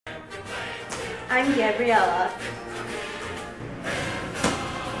I'm Gabriella.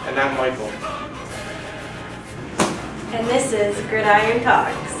 And I'm Michael. And this is Gridiron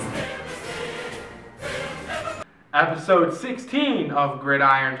Talks. Episode 16 of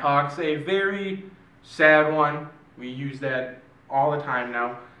Gridiron Talks, a very sad one. We use that all the time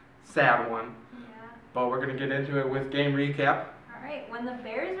now. Sad one. Yeah. But we're going to get into it with game recap. Alright, when the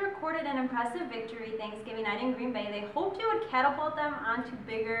Bears recorded an impressive victory Thanksgiving night in Green Bay, they hoped it would catapult them onto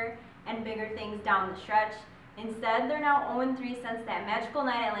bigger and bigger things down the stretch. Instead, they're now 0-3 since that magical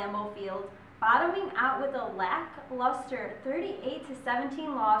night at Lambeau Field, bottoming out with a lackluster 38-17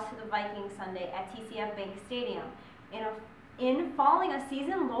 loss to the Vikings Sunday at TCF Bank Stadium. In falling a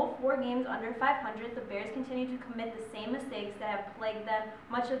season-low 4 games under 500, the Bears continue to commit the same mistakes that have plagued them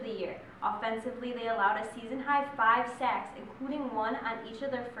much of the year. Offensively, they allowed a season-high 5 sacks, including 1 on each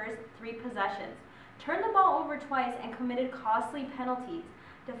of their first 3 possessions, turned the ball over twice, and committed costly penalties.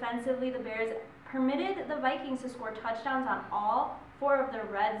 Defensively, the Bears permitted the Vikings to score touchdowns on all 4 of their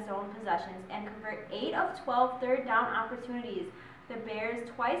red zone possessions and convert 8 of 12 third down opportunities. The Bears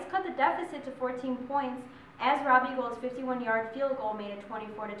twice cut the deficit to 14 points, as Robbie Gould's 51-yard field goal made it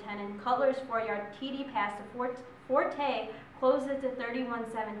 24-10, and Cutler's 4-yard TD pass to Forte closed it to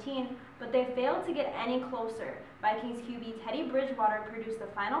 31-17, but they failed to get any closer. Vikings QB Teddy Bridgewater produced the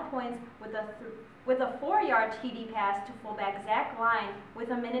final points with a 4-yard TD pass to fullback Zach Line with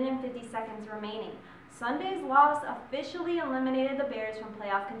 1 minute and 50 seconds remaining. Sunday's loss officially eliminated the Bears from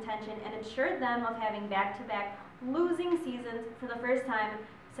playoff contention and ensured them of having back-to-back losing seasons for the first time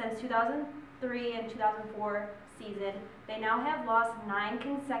since 2003 and 2004 season. They now have lost 9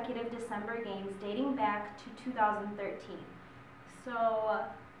 consecutive December games dating back to 2013. So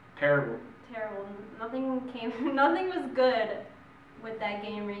Terrible. Nothing was good with that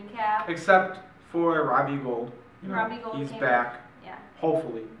game recap. Except for Robbie Gould. Robbie Gould he's came back. Yeah.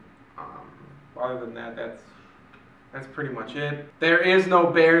 Hopefully. Other than that, that's pretty much it. There is no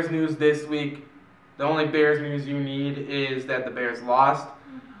Bears news this week. The only Bears news you need is that the Bears lost.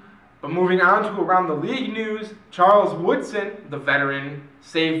 But moving on to around the league news, Charles Woodson, the veteran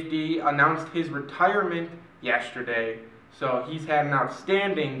safety, announced his retirement yesterday. So he's had an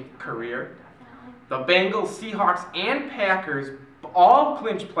outstanding career. The Bengals, Seahawks, and Packers all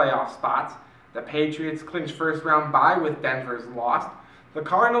clinched playoff spots. The Patriots clinched first-round bye with Denver's loss. The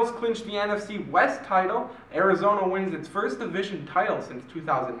Cardinals clinched the NFC West title. Arizona wins its first division title since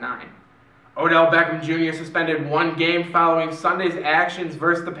 2009. Odell Beckham Jr. suspended 1 game following Sunday's actions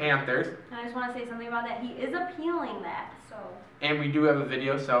versus the Panthers. I just want to say something about that. He is appealing that. And we do have a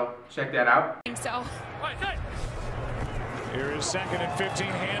video, so check that out. Here is 2nd and 15.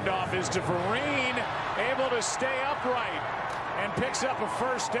 Handoff is to Vereen, able to stay upright and picks up a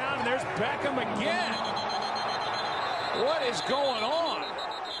first down. And there's Beckham again. What is going on?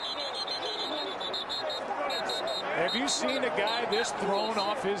 Have you seen a guy this thrown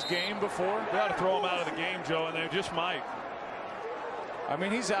off his game before? They ought to throw him out of the game, Joe, and they just might. I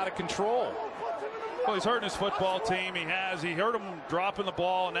mean, he's out of control. Well, he's hurting his football team. He hurt him dropping the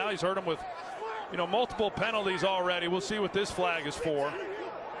ball, and now he's hurt him with, multiple penalties already. We'll see what this flag is for.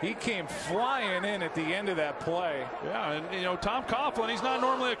 He came flying in at the end of that play. Yeah, and Tom Coughlin, he's not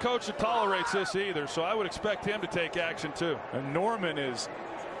normally a coach that tolerates this either, so I would expect him to take action too. And Norman is.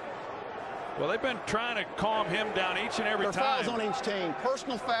 Well, they've been trying to calm him down each and every time. Fouls on each team.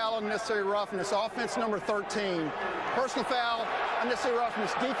 Personal foul, unnecessary roughness. Offense number 13. Personal foul, unnecessary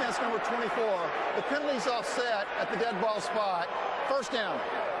roughness. Defense number 24. The penalty's offset at the dead ball spot. First down.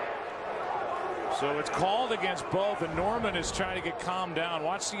 So it's called against both, and Norman is trying to get calmed down.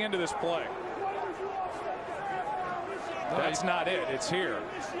 Watch the end of this play. That's not it. It's here.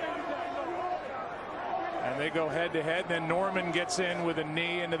 And they go head-to-head. Then Norman gets in with a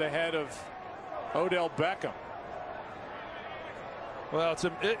knee into the head of Odell Beckham. Well,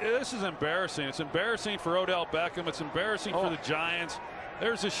 this is embarrassing. It's embarrassing for Odell Beckham. It's embarrassing for the Giants.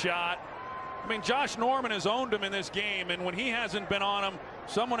 There's a shot. I mean, Josh Norman has owned him in this game, and when he hasn't been on him,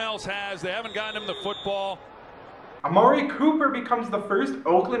 someone else has. They haven't gotten him the football. Amari Cooper becomes the first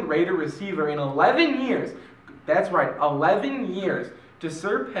Oakland Raider receiver in 11 years. That's right, 11 years to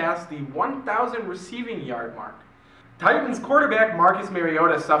surpass the 1,000 receiving yard mark. Titans quarterback Marcus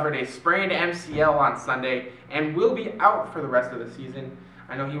Mariota suffered a sprained MCL on Sunday and will be out for the rest of the season.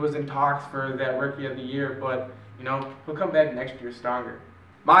 I know he was in talks for that Rookie of the Year, but, he'll come back next year stronger.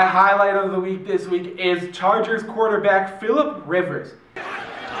 My highlight of the week this week is Chargers quarterback Phillip Rivers.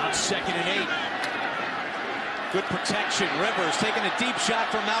 On 2nd and 8. Good protection. Rivers taking a deep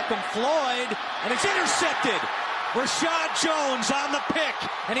shot from Malcolm Floyd, and it's intercepted. Rashad Jones on the pick,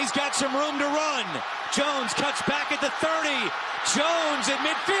 and he's got some room to run. Jones cuts back at the 30. Jones at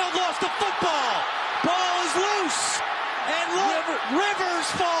midfield lost the football. Rivers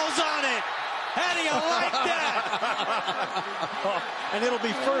falls on it. How do you like that? And it'll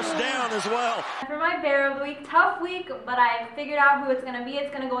be first down as well. For my Bear of the Week, tough week, but I figured out who it's going to be. It's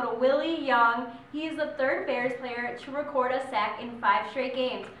going to go to Willie Young. He's the third Bears player to record a sack in 5 straight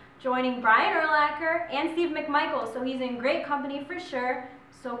games, joining Brian Urlacher and Steve McMichael. So he's in great company for sure.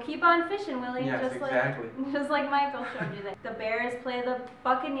 So keep on fishing, Willie. Yes, exactly. Just like Michael showed you. The Bears play the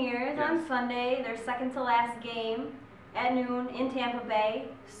Buccaneers on Sunday. Their second to last game at noon in Tampa Bay.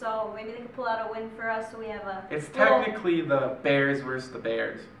 So maybe they could pull out a win for us. So we have a. It's technically the Bears versus the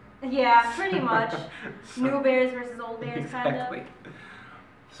Bears. Yeah, pretty much. New Bears versus old Bears, Exactly. kind of.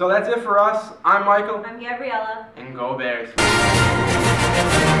 So that's it for us. I'm Michael. I'm Gabriella. And go Bears.